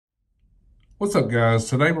What's up, guys?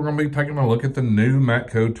 Today we're going to be taking a look at the new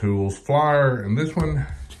Matco Tools flyer. And this one,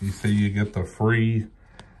 you see you get the free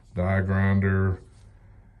die grinder.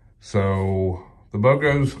 So the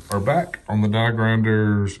Bogos are back on the die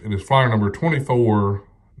grinders. It is flyer number 24,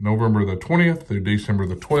 November the 20th through December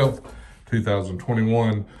the 12th,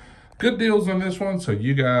 2021. Good deals on this one, so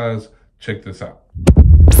you guys check this out.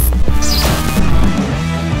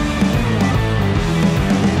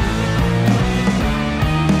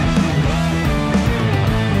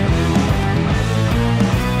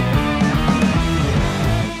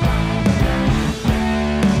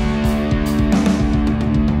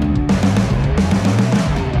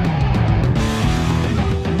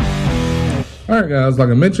 All right, guys, like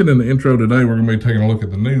I mentioned in the intro today, we're going to be taking a look at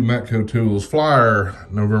the new Matco Tools flyer,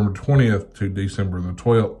 November 20th to December the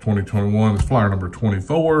 12th, 2021. It's flyer number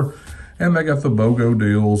 24, and they got the Bogo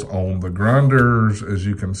deals on the grinders, as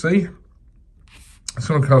you can see. It's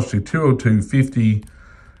going to cost you $202.50.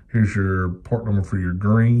 Here's your part number for your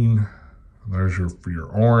green. There's for your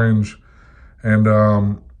orange.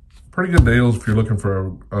 And pretty good deals if you're looking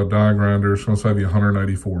for a die grinder. It's going to save you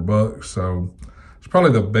 $184. So it's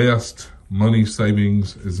probably the best money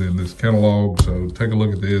savings is in this catalog. So take a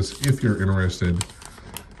look at this if you're interested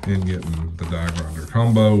in getting the die grinder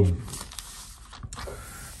combo.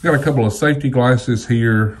 Got a couple of safety glasses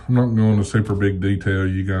here. I'm not going into super big detail.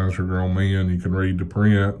 You guys are grown men. You can read the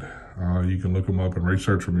print. You can look them up and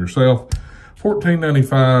research them yourself.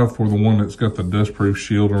 $14.95 for the one that's got the dustproof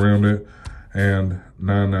shield around it, and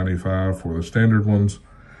 $9.95 for the standard ones.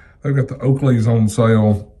 They've got the Oakleys on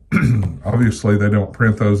sale. Obviously, they don't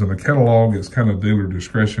print those in the catalog. It's kind of dealer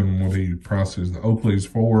discretion what he prices the Oakleys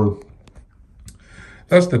for.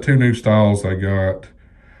 That's the two new styles they got,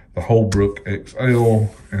 the Holbrook XL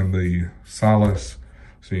and the Silas.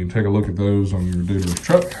 So you can take a look at those on your dealer's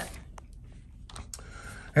truck.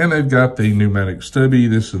 And they've got the pneumatic stubby.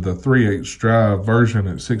 This is the 3/8 drive version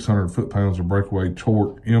at 600 foot-pounds of breakaway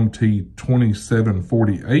torque, MT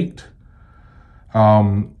 2748.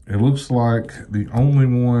 It looks like the only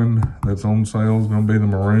one that's on sale is going to be the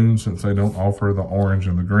maroon, since they don't offer the orange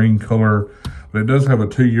and the green color. But it does have a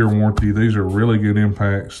 2-year warranty. These are really good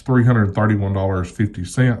impacts,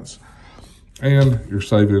 $331.50. And you're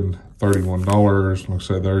saving $31. Like I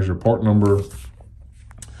said, there's your part number.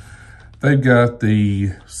 They've got the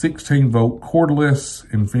 16-volt cordless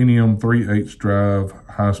Infinium 3/8 drive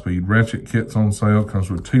high-speed ratchet kits on sale.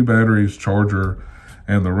 Comes with 2 batteries, charger,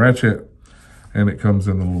 and the ratchet. And it comes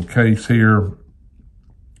in the little case here.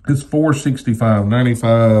 It's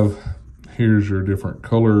 $465.95. Here's your different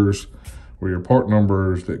colors with your part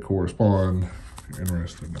numbers that correspond, if you're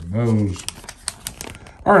interested in those.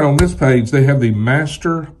 All right, on this page, they have the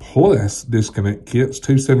Master Plus disconnect kits,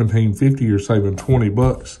 $217.50. You're saving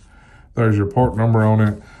 $20. There's your part number on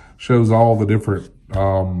it. Shows all the different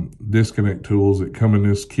disconnect tools that come in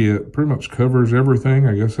this kit. Pretty much covers everything.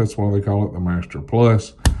 I guess that's why they call it the Master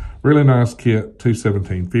Plus. Really nice kit,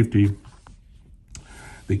 $217.50.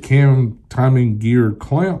 The cam timing gear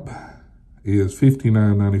clamp is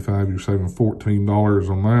 $59.95. You're saving $14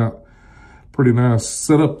 on that. Pretty nice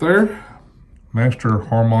setup there. Master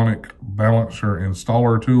harmonic balancer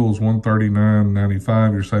installer tools,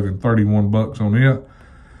 $139.95. You're saving $31 on it.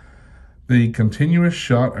 The continuous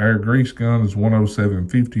shot air grease gun is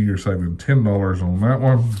 $107.50. You're saving $10 on that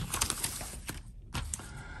one.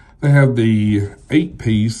 They have the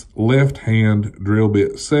 8-piece left-hand drill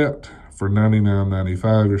bit set for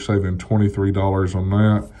 $99.95. You're saving $23 on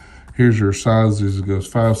that. Here's your sizes. It goes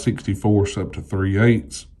 5/64 up to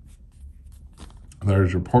 3/8.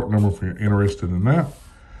 There's your part number if you're interested in that.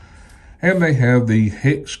 And they have the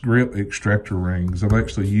hex grip extractor rings. I've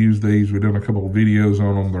actually used these. We've done a couple of videos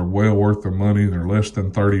on them. They're well worth the money. They're less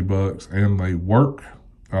than $30 and they work.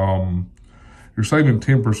 You're saving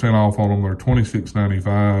 10% off on them. They're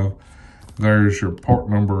 $26.95. There's your part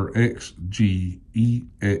number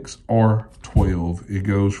XGEXR12. It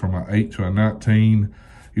goes from an 8 to a 19.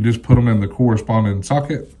 You just put them in the corresponding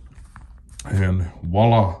socket, and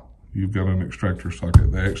voila, you've got an extractor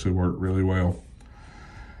socket. They actually work really well.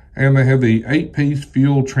 And they have the 8-piece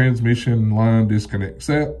fuel transmission line disconnect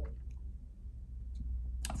set.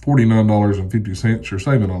 $49.50. You're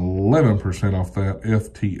saving 11% off that.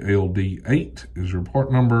 FTLD8 is your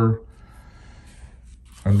part number.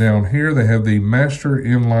 And down here, they have the Master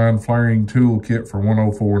Inline Flaring Tool Kit for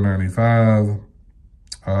 $104.95.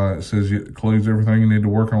 It says it includes everything you need to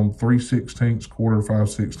work on: 3/16, quarter,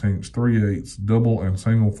 5/16, 3/8, double and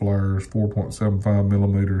single flares, 4.75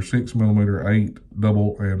 millimeter, 6 millimeter, 8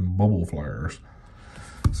 double and bubble flares.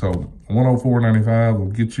 So $104.95 will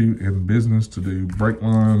get you in business to do brake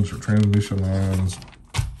lines or transmission lines.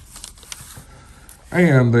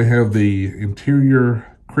 And they have the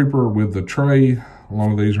interior creeper with the tray. A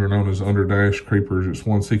lot of these are known as under dash creepers. It's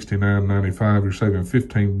 $169.95. You're saving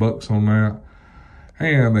 15 bucks on that.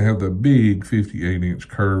 And they have the big 58-inch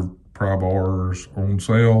curved pry bars on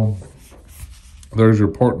sale. There's your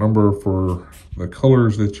part number for the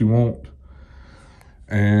colors that you want.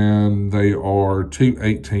 And they are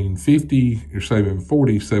 $218.50. You're saving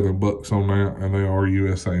 47 bucks on that, and they are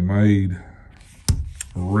USA made.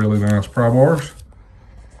 Really nice pry bars.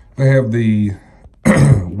 They have the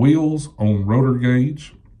wheels on rotor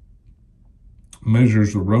gauge.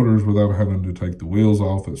 Measures the rotors without having to take the wheels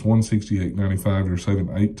off. It's $168.95. You're saving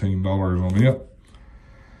 $18 on it.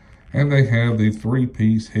 And they have the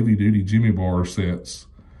 3-piece heavy-duty Jimmy bar sets.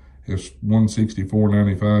 It's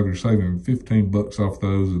 $164.95. You're saving 15 bucks off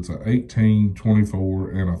those. It's an 18, 24,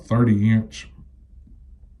 and a 30-inch.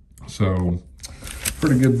 So,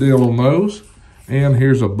 pretty good deal on those. And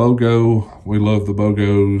here's a Bogo. We love the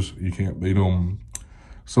Bogos. You can't beat them.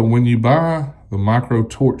 So, when you buy the micro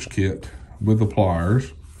torch kit with the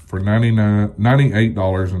pliers for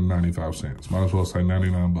 $98.95, might as well say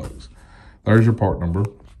 99 bucks. There's your part number.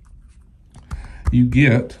 You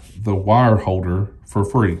get the wire holder for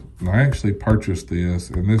free. And I actually purchased this,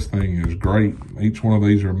 and this thing is great. Each one of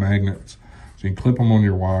these are magnets, so you can clip them on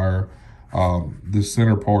your wire. This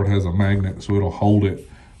center part has a magnet, so it'll hold it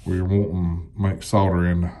where you're wanting to make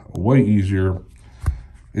soldering way easier.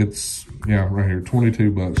 It's, yeah, right here, 22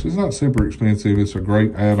 bucks. It's not super expensive. It's a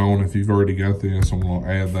great add-on if you've already got this. I'm gonna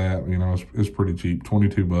add that, you know, it's pretty cheap,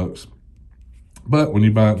 22 bucks. But when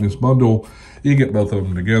you buy it in this bundle, you get both of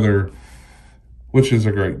them together, which is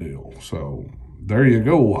a great deal. So there you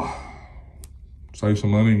go. Save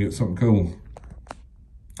some money and get something cool.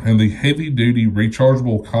 And the heavy duty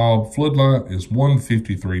rechargeable cob floodlight is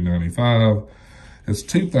 $153.95. It's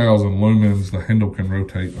 2,000 lumens. The handle can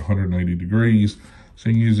rotate 180 degrees. So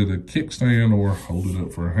you can use it as a kickstand or hold it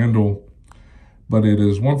up for a handle. But it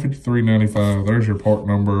is $153.95. There's your part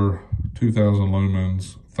number. 2,000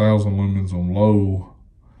 lumens, 1,000 lumens on low.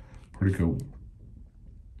 Pretty cool.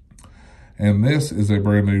 And this is a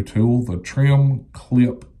brand new tool, the Trim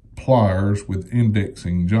Clip Pliers with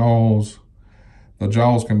indexing jaws. The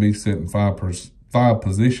jaws can be set in five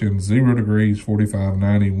positions: 0 degrees, 45,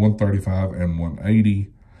 90, 135, and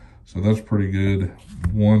 180. So that's pretty good.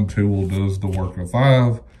 One tool does the work of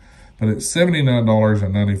 5, but it's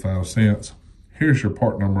 $79.95. Here's your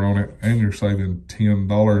part number on it, and you're saving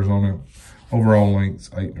 $10 on it. Overall length's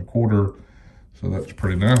 8 1/4, so that's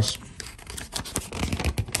pretty nice.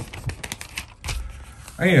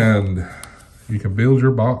 And you can build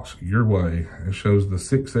your box your way. It shows the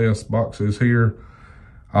 6S boxes here.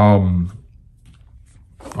 All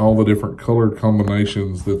the different color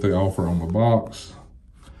combinations that they offer on the box.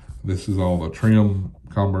 This is all the trim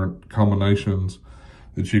combinations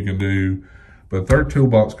that you can do. But their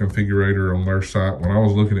toolbox configurator on their site, when I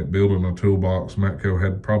was looking at building a toolbox, Matco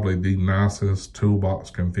had probably the nicest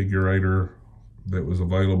toolbox configurator that was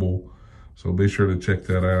available. So be sure to check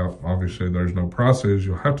that out. Obviously, there's no prices.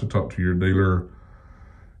 You'll have to talk to your dealer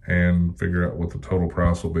and figure out what the total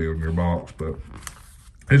price will be on your box. But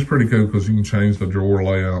it's pretty cool because you can change the drawer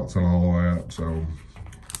layouts and all that. So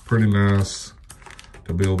pretty nice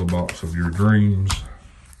to build the box of your dreams.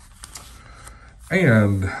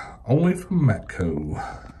 And only from Matco,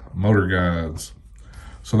 motor guides.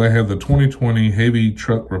 So they have the 2020 heavy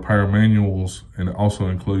truck repair manuals, and it also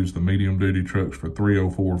includes the medium duty trucks for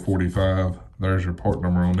 $304.45. There's your part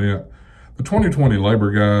number on it. The 2020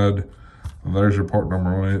 labor guide, there's your part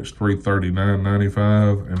number on it. It's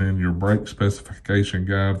 $339.95. And then your brake specification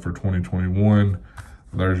guide for 2021,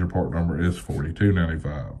 there's your part number, is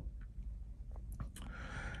 $42.95.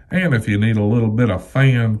 And if you need a little bit of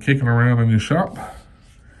fan kicking around in your shop,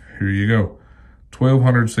 here you go.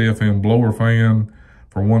 1200 CFM blower fan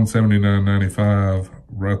for $179.95.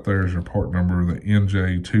 Right there's your part number, the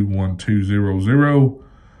NJ21200.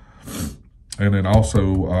 And then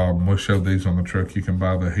also, we'll show these on the truck. You can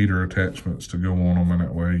buy the heater attachments to go on them, and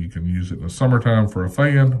that way you can use it in the summertime for a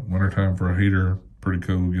fan, wintertime for a heater. Pretty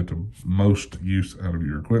cool, get the most use out of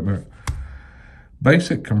your equipment.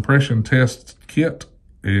 Basic compression test kit.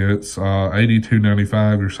 It's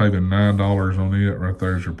 $82.95. You're saving $9 on it. Right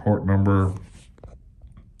there's your part number.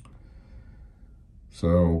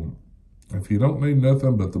 So if you don't need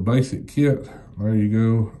nothing but the basic kit, there you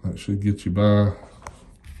go. That should get you by.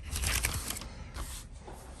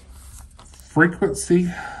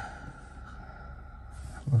 Frequency.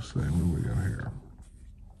 Let's see what we got here.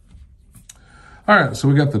 All right, so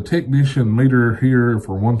we got the technician meter here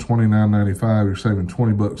for $129.95. You're saving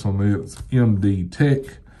 20 bucks on it. It's MD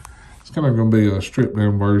Tech. It's kind of going to be a stripped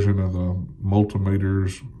down version of the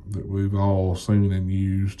multimeters that we've all seen and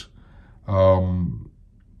used.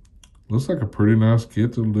 Looks like a pretty nice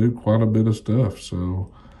kit that'll do quite a bit of stuff.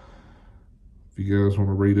 So if you guys want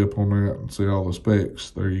to read up on that and see all the specs,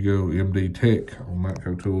 there you go. MD Tech on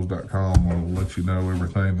MatcoTools.com will let you know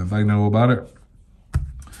everything that they know about it.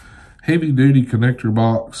 Heavy duty connector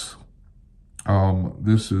box.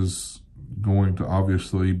 This is going to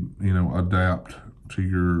obviously, adapt to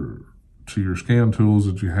your scan tools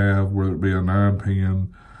that you have, whether it be a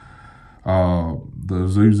 9-pin, the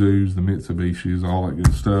Zuzus, the Mitsubishis, all that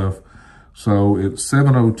good stuff. So it's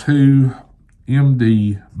 702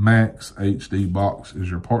 MD Max HD box is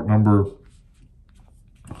your part number.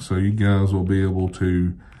 So you guys will be able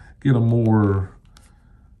to get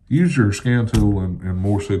use your scan tool in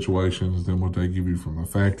more situations than what they give you from the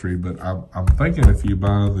factory. But I'm thinking if you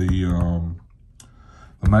buy the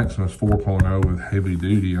Maximus 4.0 with heavy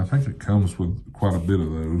duty, I think it comes with quite a bit of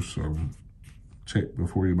those. So check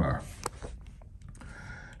before you buy.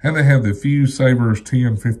 And they have the fuse savers,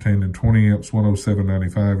 10, 15, and 20 amps,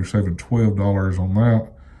 $107.95. You're saving $12 on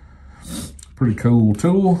that. Pretty cool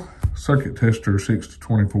tool. Circuit tester, 6 to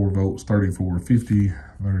 24 volts, $34.50.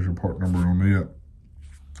 There's your part number on it.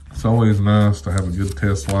 It's always nice to have a good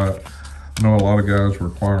test light. I know a lot of guys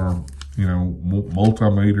require,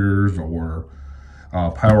 multimeters or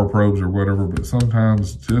power probes or whatever, but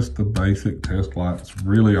sometimes just the basic test light's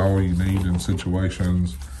really all you need in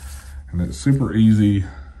situations. And it's super easy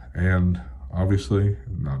and obviously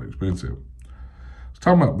not expensive. It's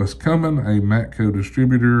talking about becoming a Matco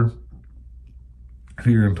distributor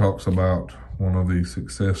here, and talks about one of the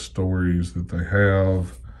success stories that they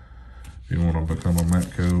have. If you want to become a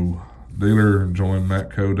Matco dealer, join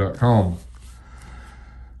Matco.com.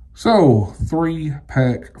 So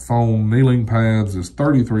 3-pack foam kneeling pads is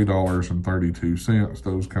 $33.32.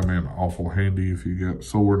 Those come in awful handy if you got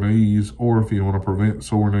sore knees, or if you want to prevent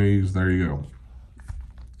sore knees. There you go.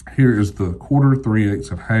 Here is the 1/4,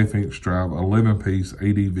 3/8, and 1/2 inch drive 11-piece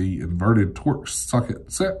ADV inverted torque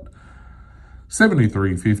socket set,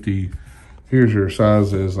 $73.50. Here's your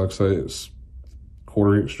sizes. Like I say, it's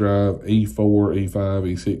 1/4 inch drive, E4, E5,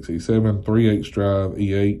 E6, E7, 3/8 drive,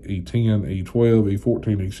 E8, E10, E12,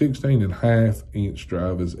 E14, E16, and 1/2 inch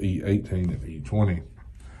drive is E18 and E20.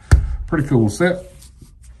 Pretty cool set.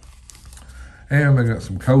 And they got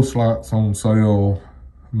some coast lights on sale.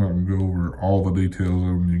 I'm not going to go over all the details of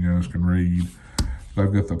them. You guys can read.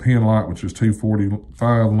 They've got the pin light, which is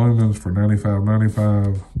 245 lumens for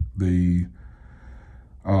 $95.95. The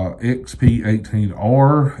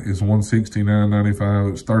XP18R is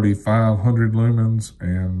 $169.95. It's 3,500 lumens,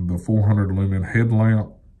 and the 400 lumen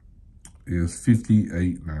headlamp is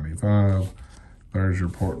 $58.95. There's your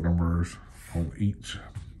part numbers on each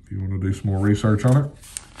if you want to do some more research on it.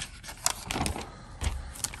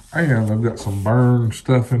 And I've got some burn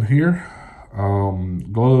stuff in here.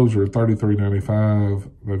 Gloves are $33.95.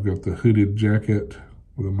 They've got the hooded jacket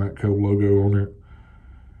with a Matco logo on it.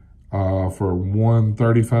 For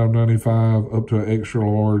 $135.95 up to an extra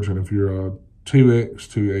large, and if you're a 2X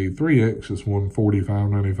to a 3X, it's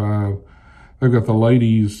 $145.95. They've got the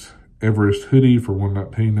ladies Everest hoodie for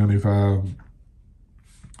 $119.95.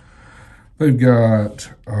 They've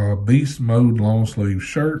got a Beast Mode long sleeve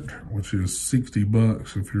shirt, which is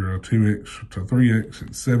 $60. If you're a 2X to 3X,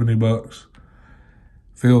 it's $70.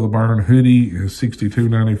 Feel the Burn hoodie is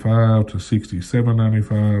 $62.95 to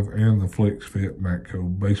 $67.95, and the Flex Fit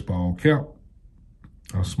Matco baseball cap,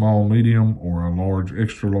 a small, medium, or a large,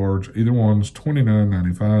 extra large, either one's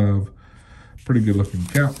 $29.95. Pretty good looking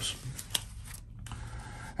caps.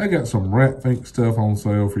 I got some Rat Fink stuff on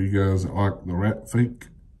sale for you guys that like the Rat Fink.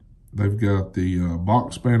 They've got the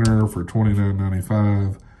box spinner for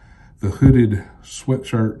 $29.95, the hooded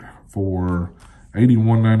sweatshirt for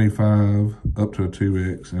 $81.95 up to a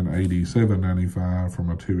 2X, and $87.95 from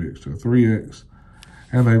a 2X to a 3X.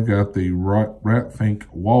 And they've got the Rat Fink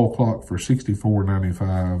wall clock for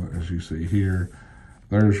 $64.95, as you see here.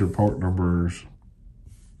 There's your part numbers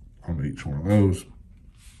on each one of those.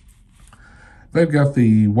 They've got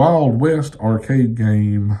the Wild West arcade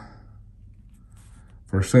game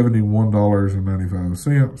for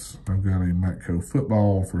 $71.95. They've got a Matco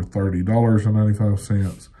football for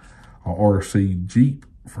 $30.95. A RC Jeep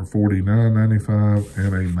for $49.95,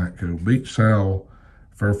 and a Matco beach towel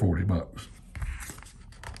for $40.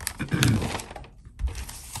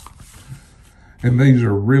 And these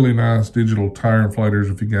are really nice digital tire inflators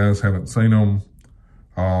if you guys haven't seen them.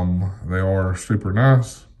 They are super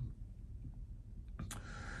nice.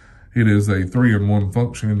 It is a 3-in-1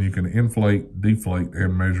 function. You can inflate, deflate,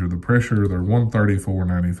 and measure the pressure. They're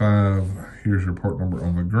 $134.95. Here's your part number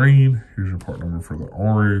on the green. Here's your part number for the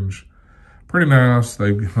orange. Pretty nice.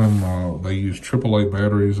 They come. They use AAA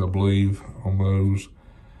batteries, I believe, on those.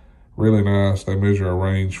 Really nice. They measure a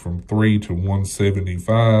range from 3 to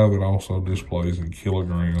 175. It also displays in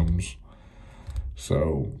kilograms.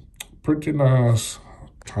 So pretty nice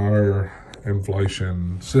tire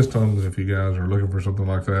inflation systems if you guys are looking for something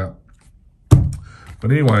like that.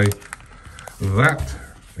 But anyway, that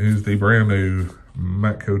is the brand new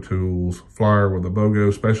Matco Tools flyer with the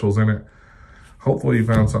Bogo specials in it. Hopefully you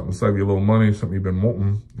found something to save you a little money, something you've been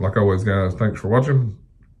wanting. Like always, guys, thanks for watching.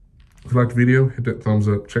 If you liked the video, hit that thumbs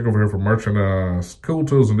up. Check over here for merchandise, cool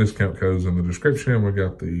tools, and discount codes in the description. We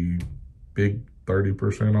got the big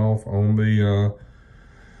 30% off on the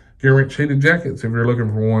Gear Wrench heated jackets. If you're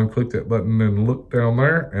looking for one, click that button and look down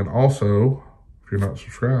there. And also, if you're not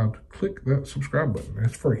subscribed, click that subscribe button.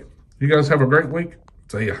 It's free. You guys have a great week.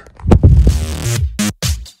 See ya.